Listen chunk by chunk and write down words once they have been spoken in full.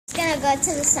go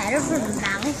to the side of her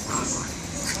mouth.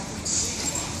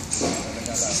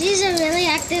 She's a really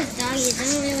active dog.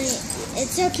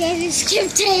 It's okay to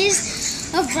skip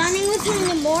days of running with her in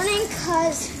the morning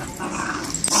because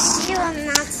she will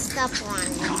not stop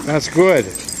running. That's good.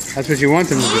 That's what you want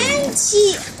them to do. And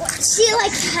she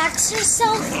like hacks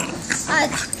herself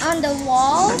on the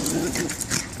wall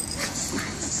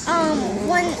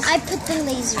when I put the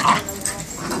laser on the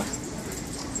wall.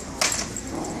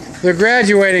 They're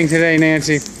graduating today,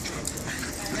 Nancy.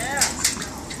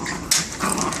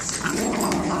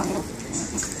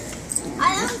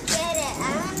 I don't get it. I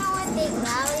don't know what they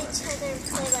allow each other to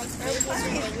play like babies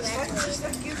when they graduate. Just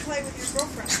like you play with your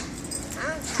girlfriend.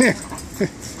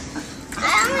 I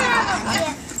don't have a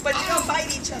kid. But you don't bite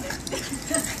each other.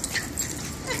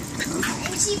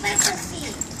 And she bites her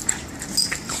feet.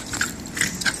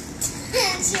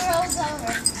 And she rolls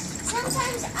over.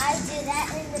 Sometimes I do that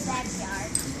in the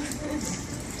backyard.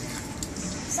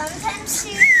 Sometimes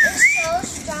she is so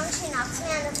strong she knocks me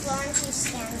on the floor and she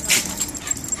stands on it.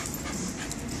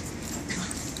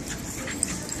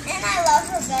 And I love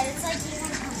her bed. It's like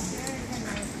even comfier than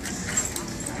my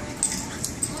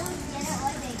I don't get it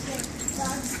why they give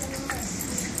dogs the work.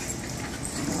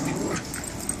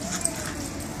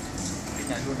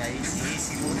 Luna,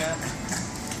 easy, Luna.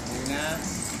 Luna.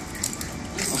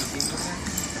 Easy, Luna.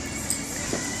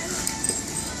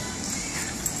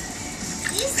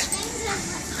 These things are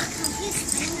the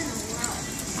confused thing in the world.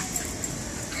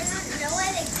 I don't know why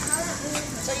they call it me.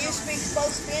 So you speak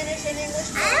both Spanish and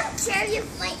English? I don't care if you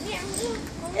might hear me.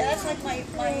 Yeah, that's like my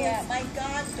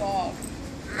god dog.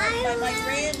 My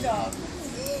grand dog.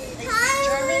 They speak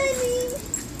German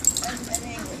and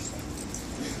English.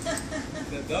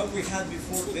 The dog we had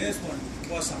before this one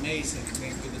was amazing.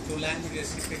 With the two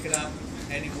languages, he picked up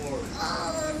any word.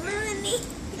 Oh, Rooney.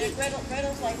 And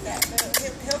Gretel's like that.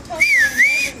 He'll talk to her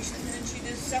in English and then she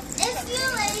just something. If you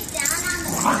lay down on the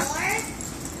floor,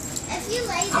 if you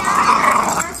lay down on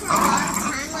the floor for a long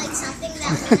time, like something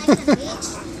that Luna can reach,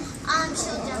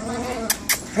 she'll jump on it.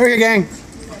 Okay, gang.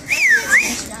 That's what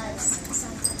she does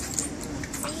sometimes.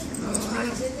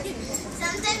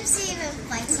 Sometimes she even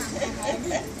bites on the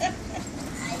head.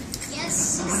 I guess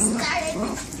she started.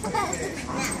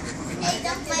 Hey,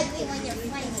 don't bite me when you're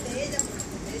fighting.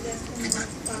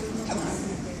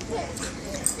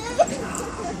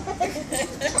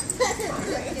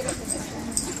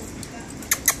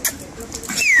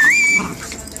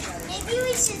 Maybe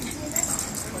we should do this.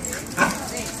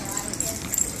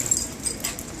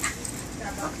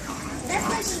 That's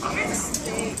what she asked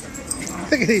me.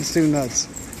 Look at these two nuts.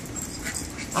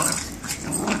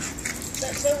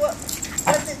 So what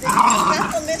did they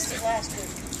Paco missed it last week?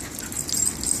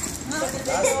 Last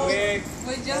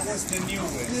week, that was the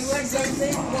newest.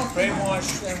 Very much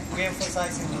we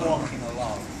emphasizing walking a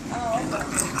lot.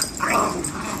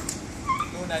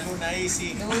 Luna, easy.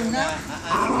 Luna.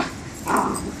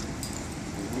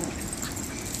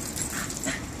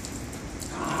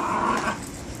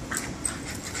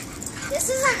 This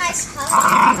is a nice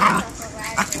hug for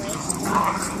graduation.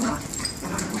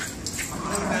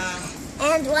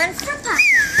 And one for Paco.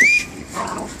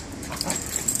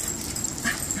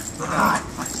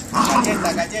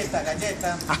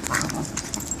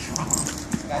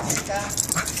 Galleta.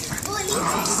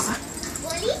 Bolitas.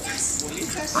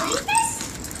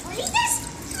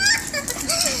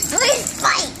 Let's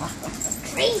fight.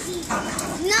 Crazy.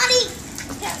 Naughty.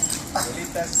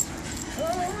 Bolitas. Oh,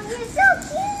 you're so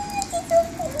cute.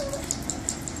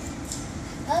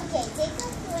 Okay, take a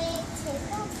break.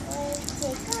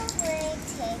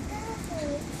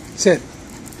 Sit.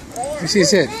 Let me see you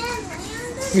sit.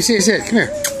 Let me see you sit. Come here.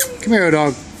 Come here,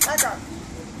 dog. Paco,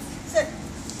 sit.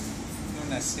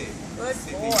 Luna, sit. Good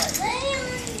boy.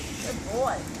 Good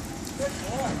boy. Good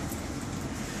boy.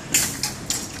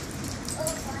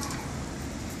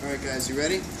 All right, guys, you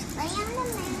ready? Lay on the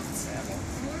mat.